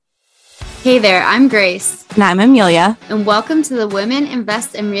Hey there, I'm Grace. And I'm Amelia. And welcome to the Women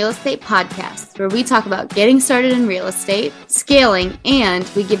Invest in Real Estate podcast, where we talk about getting started in real estate, scaling, and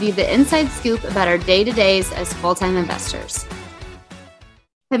we give you the inside scoop about our day-to-days as full-time investors.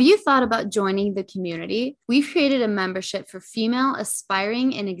 Have you thought about joining the community? We've created a membership for female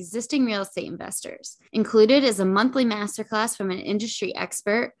aspiring and existing real estate investors. Included is a monthly masterclass from an industry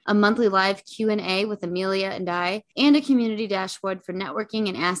expert, a monthly live Q&A with Amelia and I, and a community dashboard for networking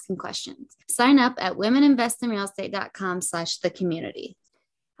and asking questions. Sign up at womeninvestinrealestate.com/the-community.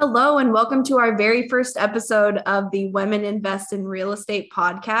 Hello, and welcome to our very first episode of the Women Invest in Real Estate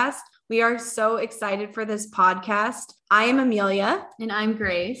podcast. We are so excited for this podcast. I am Amelia. And I'm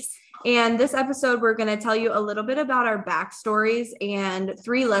Grace. And this episode, we're going to tell you a little bit about our backstories and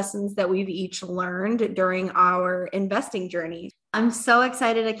 3 lessons that we've each learned during our investing journey. I'm so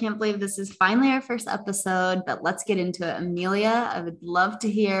excited. I can't believe this is finally our first episode, but let's get into it. Amelia, I would love to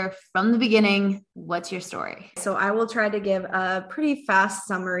hear from the beginning. What's your story? So I will try to give a pretty fast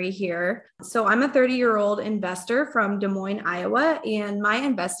summary here. So I'm a 30-year-old investor from Des Moines, Iowa, and my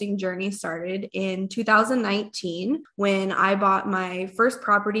investing journey started in 2019 when I bought my first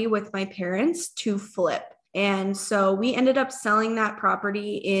property with my parents to flip. And so we ended up selling that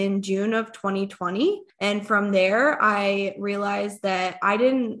property in June of 2020. And from there, I realized that I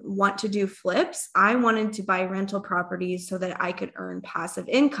didn't want to do flips. I wanted to buy rental properties so that I could earn passive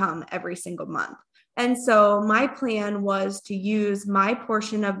income every single month. And so my plan was to use my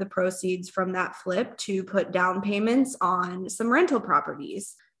portion of the proceeds from that flip to put down payments on some rental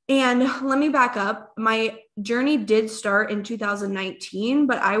properties. And let me back up. My journey did start in 2019,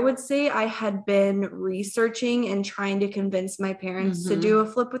 but I would say I had been researching and trying to convince my parents to do a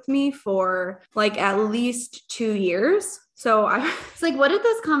flip with me for like at least 2 years. So it's like, what did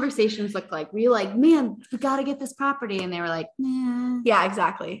those conversations look like? Were you like, man, we got to get this property? And they were like, nah. Yeah,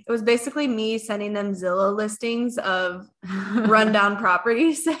 exactly. It was basically me sending them Zillow listings of rundown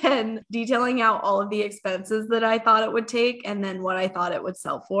properties and detailing out all of the expenses that I thought it would take and then what I thought it would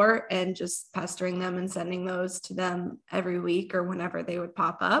sell for, and just pestering them and sending those to them every week or whenever they would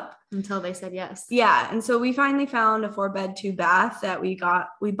pop up. Until they said yes. Yeah. And so we finally found a 4-bed, 2-bath that we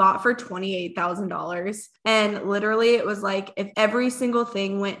bought for $28,000. And literally it was like, if every single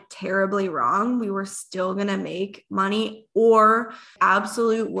thing went terribly wrong, we were still going to make money, or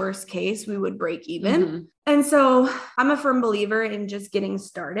absolute worst case, we would break even. And so I'm a firm believer in just getting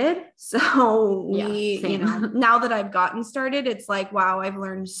started. So now that I've gotten started, it's like, wow, I've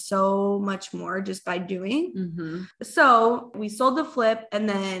learned so much more just by doing. So we sold the flip, and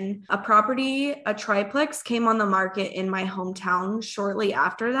then a triplex came on the market in my hometown shortly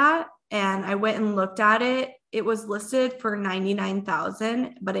after that. And I went and looked at it. It was listed for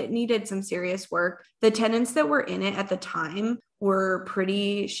 $99,000, but it needed some serious work. The tenants that were in it at the time were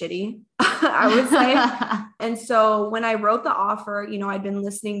pretty shitty, I would say. And so when I wrote the offer, I'd been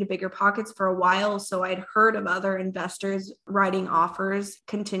listening to Bigger Pockets for a while. So I'd heard of other investors writing offers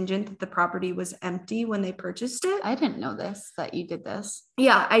contingent that the property was empty when they purchased it. I didn't know that you did this.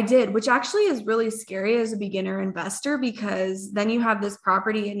 Yeah, I did, which actually is really scary as a beginner investor, because then you have this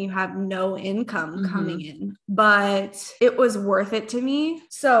property and you have no income coming in. But it was worth it to me.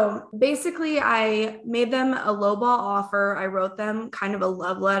 So basically I made them a lowball offer. I wrote them kind of a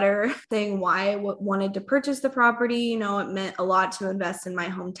love letter saying why I wanted to purchase the property. It meant a lot to invest in my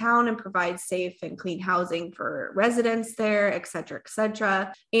hometown and provide safe and clean housing for residents there, et cetera, et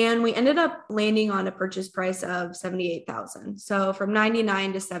cetera. And we ended up landing on a purchase price of $78,000. So from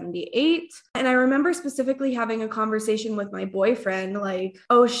 99 to 78. And I remember specifically having a conversation with my boyfriend, like,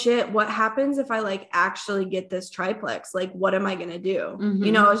 oh shit, what happens if I actually get this triplex? Like, what am I going to do?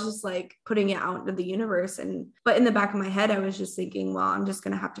 I was just like putting it out into the universe. But in the back of my head, I was just thinking, well, I'm just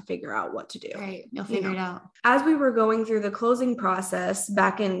going to have to figure out what to do. Right. You'll figure it out. As we were going through the closing process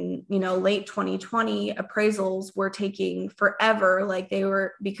back in, late 2020, appraisals were taking forever. Like they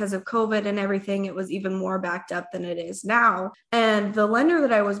were, because of COVID and everything, it was even more backed up than it is now. And the lender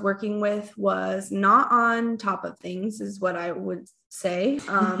that I was working with was not on top of things, is what I would say.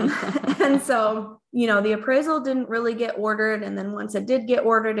 And so, the appraisal didn't really get ordered. And then once it did get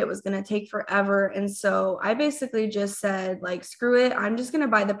ordered, it was going to take forever. And so I basically just said, screw it. I'm just going to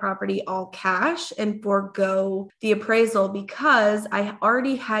buy the property all cash and forego the appraisal, because I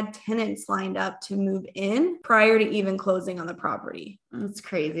already had tenants lined up to move in prior to even closing on the property. That's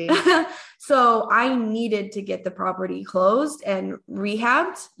crazy. So I needed to get the property closed and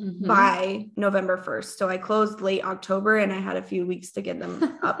rehabbed by November 1st. So I closed late October and I had a few weeks to get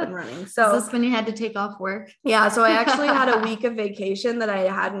them up and running. So is this when you had to take off work? Yeah. So I actually had a week of vacation that I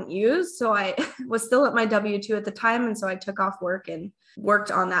hadn't used. So I was still at my W-2 at the time. And so I took off work and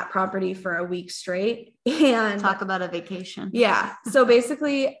worked on that property for a week straight. And talk about a vacation. Yeah. So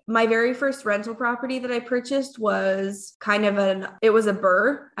basically my very first rental property that I purchased was kind of it was a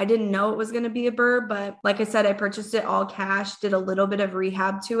BRRRR. I didn't know it was going to be a BRRRR, but like I said, I purchased it all cash, did a little bit of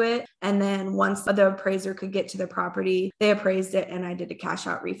rehab to it. And then once the appraiser could get to the property, they appraised it and I did a cash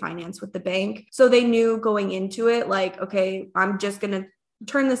out refinance with the bank. So they knew going into it, like, okay, I'm just going to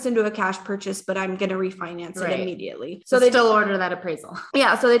turn this into a cash purchase, but I'm going to refinance it immediately. So they still order that appraisal.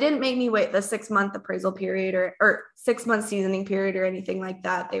 Yeah. So they didn't make me wait the 6-month appraisal period or 6-month seasoning period or anything like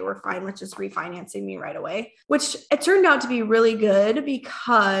that. They were fine with just refinancing me right away, which it turned out to be really good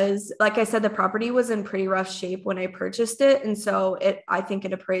because like I said, the property was in pretty rough shape when I purchased it. And so I think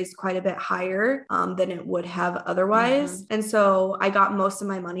it appraised quite a bit higher than it would have otherwise. And so I got most of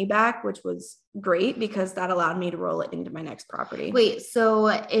my money back, which was great because that allowed me to roll it into my next property. Wait, so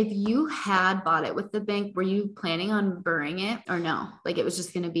if you had bought it with the bank, were you planning on burning it or no? Like it was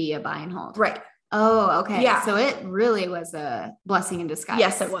just going to be a buy and hold? Right. Oh, okay. Yeah. So it really was a blessing in disguise.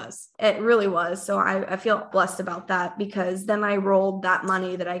 Yes, it was. It really was. So I feel blessed about that because then I rolled that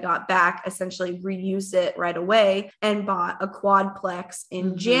money that I got back, essentially reused it right away and bought a quadplex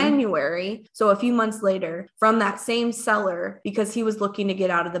in January. So a few months later from that same seller because he was looking to get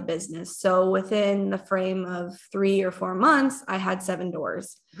out of the business. So within the frame of 3 or 4 months, I had 7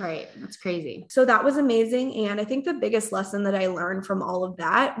 doors. Right. That's crazy. So that was amazing. And I think the biggest lesson that I learned from all of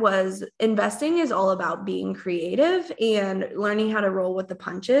that was investing is all about being creative and learning how to roll with the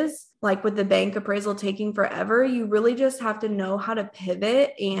punches. Like with the bank appraisal taking forever, you really just have to know how to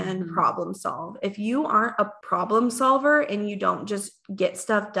pivot and problem solve. If you aren't a problem solver and you don't just get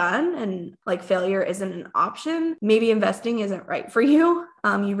stuff done and like failure isn't an option, maybe investing isn't right for you.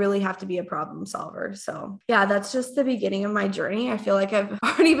 You really have to be a problem solver. So yeah, that's just the beginning of my journey. I feel like I've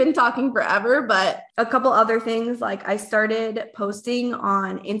already been talking forever, but a couple other things, like I started posting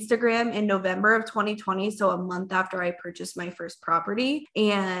on Instagram in November of 2020. So a month after I purchased my first property,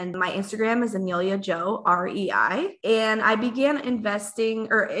 and my Instagram is Amelia Jo, REI. And I began investing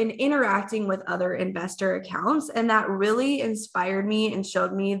or interacting with other investor accounts. And that really inspired me and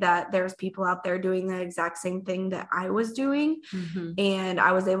showed me that there's people out there doing the exact same thing that I was doing. And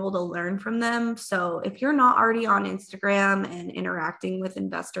I was able to learn from them. So if you're not already on Instagram and interacting with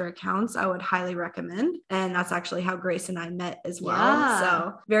investor accounts, I would highly recommend. And that's actually how Grace and I met as well. Yeah.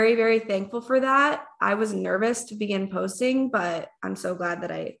 So very, very thankful for that. I was nervous to begin posting, but I'm so glad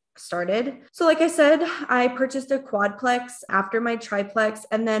that I started. So like I said, I purchased a quadplex after my triplex,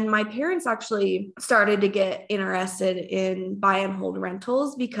 and then my parents actually started to get interested in buy and hold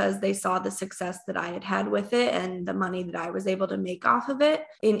rentals because they saw the success that I had had with it and the money that I was able to make off of it.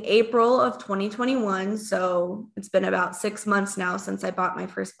 In April of 2021, so it's been about 6 months now since I bought my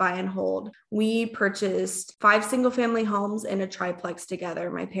first buy and hold, we purchased 5 single family homes and a triplex together,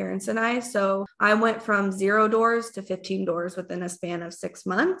 my parents and I. So I went from 0 doors to 15 doors within a span of 6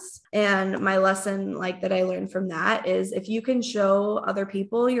 months. And my lesson that I learned from that is if you can show other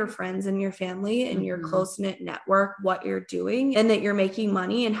people, your friends and your family and your close-knit network, what you're doing and that you're making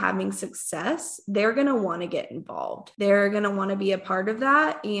money and having success, they're going to want to get involved. They're going to want to be a part of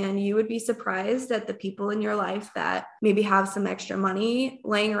that. And you would be surprised at the people in your life that maybe have some extra money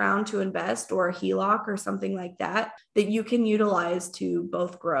laying around to invest or a HELOC or something like that you can utilize to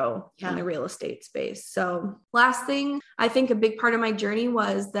both grow in the real estate space. So last thing, I think a big part of my journey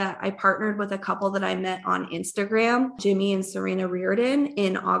was that I partnered with a couple that I met on Instagram, Jimmy and Serena Reardon,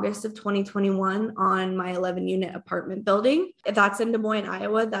 in August of 2021 on my 11-unit apartment building. If that's in Des Moines,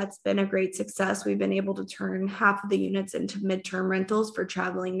 Iowa, that's been a great success. We've been able to turn half of the units into midterm rentals for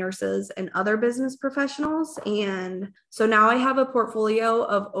traveling nurses and other business professionals. And so now I have a portfolio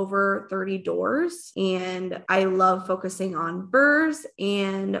of over 30 doors, and I love focusing on BRRRRs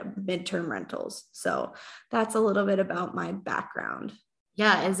and midterm rentals. So that's a little bit about my background.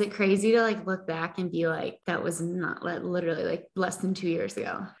 Yeah. Is it crazy to look back and be like, that was not literally less than 2 years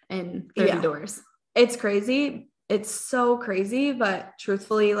ago and 30 doors? It's crazy. It's so crazy, but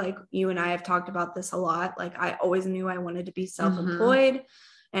truthfully, you and I have talked about this a lot. I always knew I wanted to be self-employed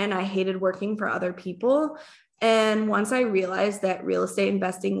and I hated working for other people. And once I realized that real estate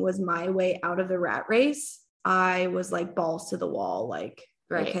investing was my way out of the rat race, I was balls to the wall,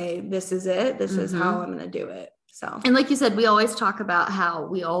 okay, this is it. This is how I'm going to do it. So, and like you said, we always talk about how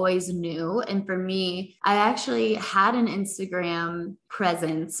we always knew. And for me, I actually had an Instagram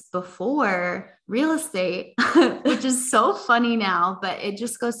presence before real estate, which is so funny now, but it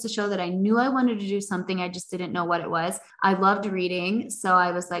just goes to show that I knew I wanted to do something. I just didn't know what it was. I loved reading. So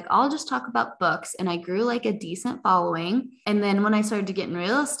I was like, I'll just talk about books. And I grew like a decent following. And then when I started to get in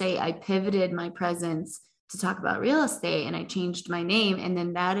real estate, I pivoted my presence to talk about real estate, and I changed my name. And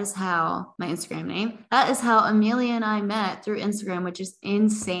then that is how my Instagram name, that is how Amelia and I met through Instagram, which is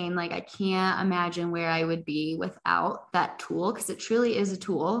insane. Like I can't imagine where I would be without that tool, because it truly is a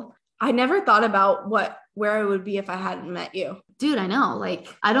tool. I never thought about where I would be if I hadn't met you. Dude, I know. Like,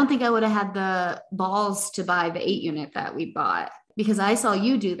 I don't think I would have had the balls to buy the 8 unit that we bought, because I saw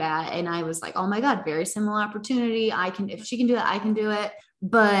you do that. And I was like, oh my God, very similar opportunity. If she can do it, I can do it.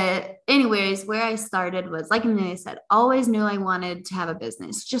 But anyways, where I started was, like Amelia said, always knew I wanted to have a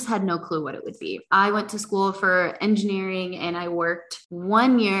business, just had no clue what it would be. I went to school for engineering and I worked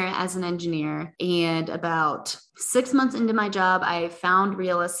 1 year as an engineer, and about 6 months into my job, I found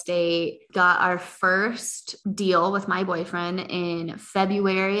real estate, got our first deal with my boyfriend in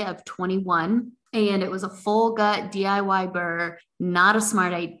February of 21. And it was a full gut DIY BRRRR. Not a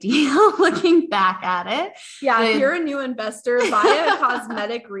smart idea looking back at it. Yeah, if you're a new investor, buy a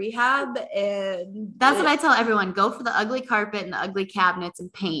cosmetic rehab. And that's what I tell everyone. Go for the ugly carpet and the ugly cabinets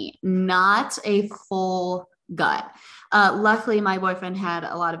and paint, not a full gut. Luckily, my boyfriend had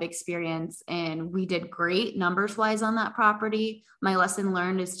a lot of experience and we did great numbers wise on that property. My lesson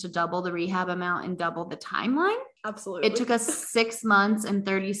learned is to double the rehab amount and double the timeline. Absolutely. It took us 6 months and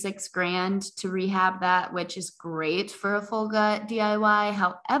 36 grand to rehab that, which is great for a full gut DIY.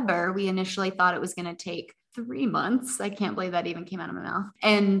 However, we initially thought it was going to take 3 months. I can't believe that even came out of my mouth,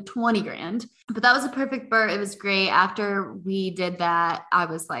 and 20 grand. But that was a perfect BRRRR. It was great. After we did that, I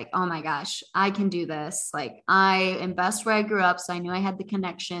was like, oh my gosh, I can do this. Like, I invest where I grew up. So I knew I had the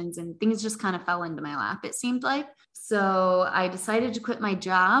connections and things just kind of fell into my lap, it seemed like. So I decided to quit my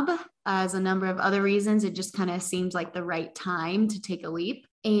job. As a number of other reasons, it just kind of seemed like the right time to take a leap.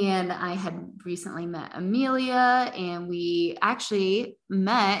 And I had recently met Amelia, and we actually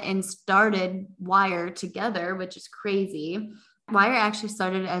met and started WIIRE together, which is crazy. WIIRE actually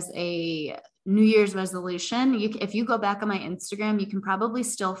started as a New Year's resolution. If you go back on my Instagram, you can probably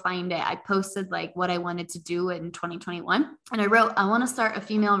still find it. I posted like what I wanted to do in 2021. And I wrote, I want to start a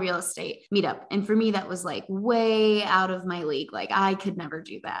female real estate meetup. And for me, that was like way out of my league. Like I could never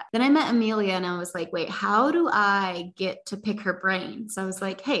do that. Then I met Amelia and I was like, wait, how do I get to pick her brain? So I was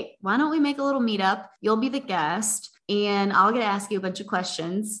like, hey, why don't we make a little meetup? You'll be the guest and I'll get to ask you a bunch of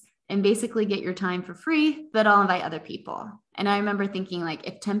questions and basically get your time for free, but I'll invite other people. And I remember thinking like,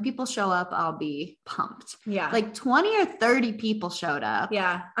 if 10 people show up, I'll be pumped. Yeah. Like 20 or 30 people showed up.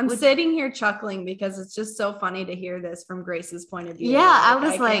 Yeah. I'm sitting here chuckling because it's just so funny to hear this from Grace's point of view. Yeah. I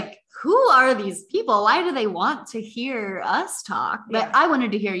was like, who are these people? Why do they want to hear us talk? But yeah. I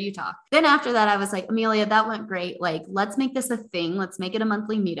wanted to hear you talk. Then after that, I was like, Amelia, that went great. Like, let's make this a thing. Let's make it a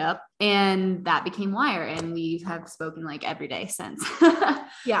monthly meetup. And that became WIIRE. And we have spoken like every day since.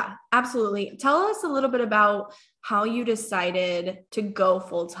 Yeah, absolutely. Tell us a little bit about how you decided to go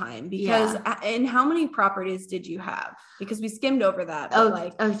full time, because and how many properties did you have? Because we skimmed over that.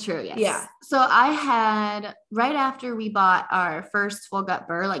 Oh, true. Yes. Yeah. So I had, right after we bought our first full gut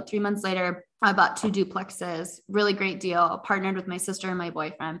BRRRR, like 3 months later, I bought 2 duplexes, really great deal, partnered with my sister and my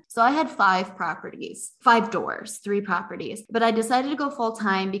boyfriend. So I had 5 properties, 5 doors, 3 properties, but I decided to go full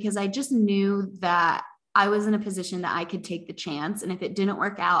time because I just knew that I was in a position that I could take the chance. And if it didn't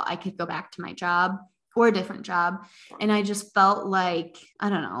work out, I could go back to my job or a different job. And I just felt like, I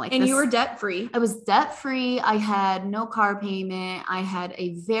don't know, like, and you were debt free. I was debt free. I had no car payment. I had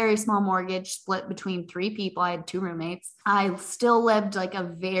a very small mortgage split between 3 people. I had 2 roommates. I still lived like a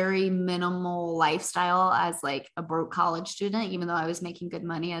very minimal lifestyle as like a broke college student, even though I was making good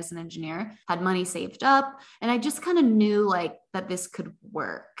money as an engineer, had money saved up. And I just kind of knew like that this could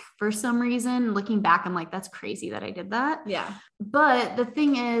work for some reason. Looking back, I'm like, that's crazy that I did that. Yeah. But the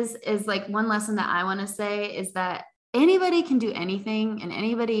thing is like one lesson that I want to say is that anybody can do anything and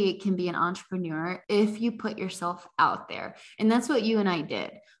anybody can be an entrepreneur if you put yourself out there. And that's what you and I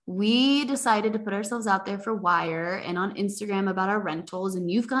did. We decided to put ourselves out there for WIIRE and on Instagram about our rentals. And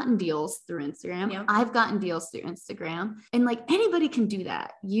you've gotten deals through Instagram. Yep. I've gotten deals through Instagram. And like anybody can do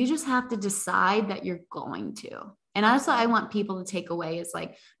that. You just have to decide that you're going to. And that's what I want people to take away is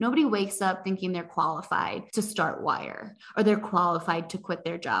like, nobody wakes up thinking they're qualified to start WIIRE or they're qualified to quit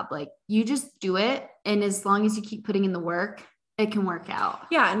their job. Like you just do it. And as long as you keep putting in the work, it can work out.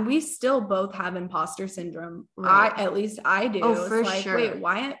 Yeah. And we still both have imposter syndrome. Right. At least I do. Oh, for it's like, sure. Wait,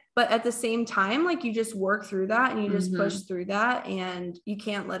 why But at the same time, like you just work through that and you just Mm-hmm. push through that, and you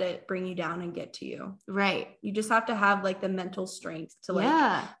can't let it bring you down and get to you. Right. You just have to have like the mental strength to like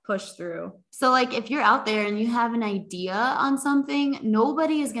Yeah. push through. So like if you're out there and you have an idea on something,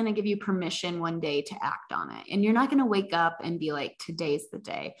 nobody is going to give you permission one day to act on it. And you're not going to wake up and be like, today's the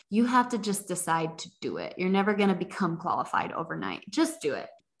day. You have to just decide to do it. You're never going to become qualified overnight. Just do it.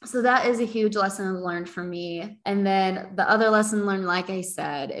 So that is a huge lesson learned for me. And then the other lesson learned, like I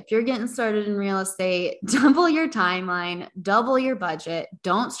said, if you're getting started in real estate, double your timeline, double your budget.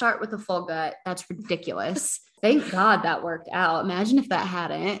 Don't start with a full gut. That's ridiculous. Thank God that worked out. Imagine if that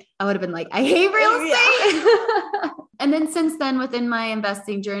hadn't. I would have been like, I hate real estate. And then since then, within my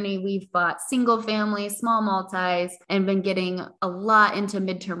investing journey, we've bought single family, small multis, and been getting a lot into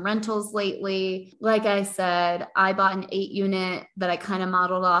midterm rentals lately. Like I said, I bought an 8-unit that I kind of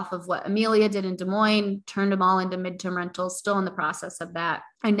modeled off of what Amelia did in Des Moines, turned them all into midterm rentals, still in the process of that.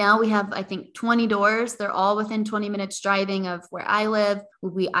 And now we have, I think, 20 doors. They're all within 20 minutes driving of where I live.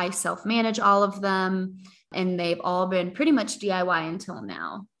 I self-manage all of them. And they've all been pretty much DIY until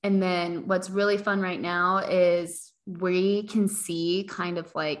now. And then what's really fun right now is we can see kind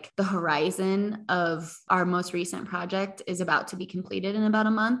of like the horizon of our most recent project is about to be completed in about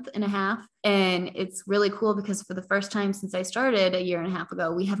a month and a half. And it's really cool because for the first time since I started a year and a half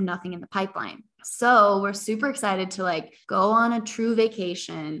ago, we have nothing in the pipeline. So we're super excited to like go on a true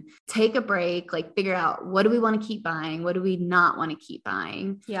vacation, take a break, like figure out what do we want to keep buying? What do we not want to keep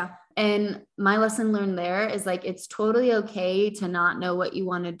buying? Yeah. And my lesson learned there is like, it's totally okay to not know what you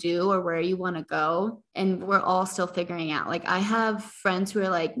want to do or where you want to go. And we're all still figuring out. Like I have friends who are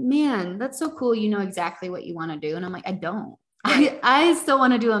like, man, that's so cool. You know exactly what you want to do. And I'm like, I don't. Right. I still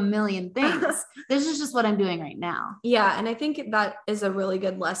want to do a million things. This is just what I'm doing right now. Yeah. And I think that is a really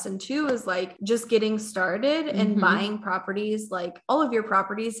good lesson too, is like just getting started and buying properties. Like all of your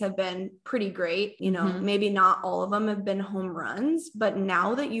properties have been pretty great. You know, maybe not all of them have been home runs, but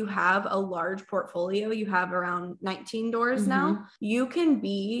now that you have a large portfolio, you have around 19 doors now, you can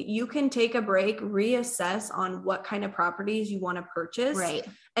take a break, reassess on what kind of properties you want to purchase. Right.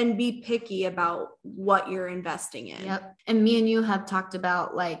 And be picky about what you're investing in. Yep. And me and you have talked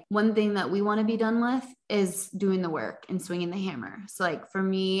about like one thing that we want to be done with is doing the work and swinging the hammer. So like for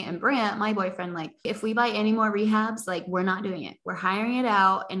me and Brant, my boyfriend, like if we buy any more rehabs, like we're not doing it. We're hiring it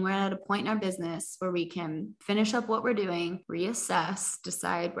out and we're at a point in our business where we can finish up what we're doing, reassess,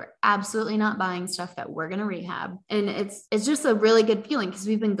 decide we're absolutely not buying stuff that we're going to rehab. And it's just a really good feeling because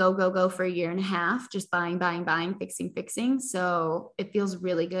we've been go for a year and a half, just buying, fixing. So it feels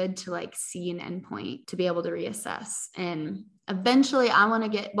really good to like see an endpoint to be able to reassess. And eventually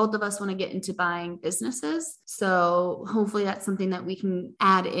both of us want to get into buying businesses. So hopefully that's something that we can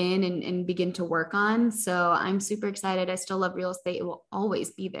add in and begin to work on. So I'm super excited. I still love real estate. It will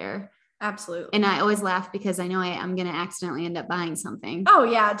always be there. Absolutely. And I always laugh because I know I'm going to accidentally end up buying something. Oh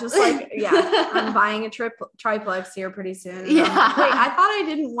yeah. Just like, I'm buying a triplex here pretty soon. Yeah. Wait, I thought I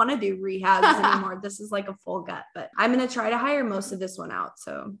didn't want to do rehabs anymore. This is like a full gut, but I'm going to try to hire most of this one out.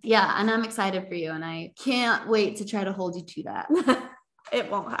 So yeah. And I'm excited for you. And I can't wait to try to hold you to that.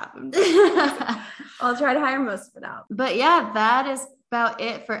 It won't happen. I'll try to hire most of it out. But yeah, that is about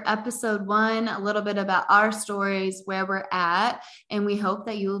it for episode 1, a little bit about our stories, where we're at, and we hope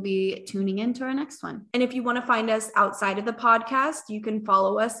that you will be tuning into our next one. And if you want to find us outside of the podcast, you can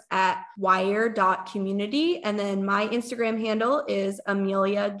follow us at WIIRE.community. And then my Instagram handle is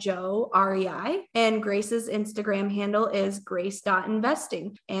Amelia Jo REI, and Grace's Instagram handle is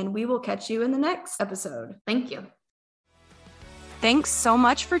grace.investing. And we will catch you in the next episode. Thank you. Thanks so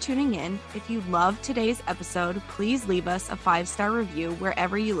much for tuning in. If you loved today's episode, please leave us a 5-star review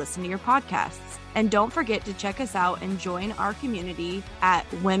wherever you listen to your podcasts. And don't forget to check us out and join our community at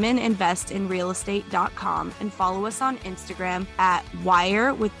womeninvestinrealestate.com and follow us on Instagram at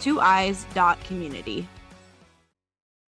WIIRE with 2 eyes.community.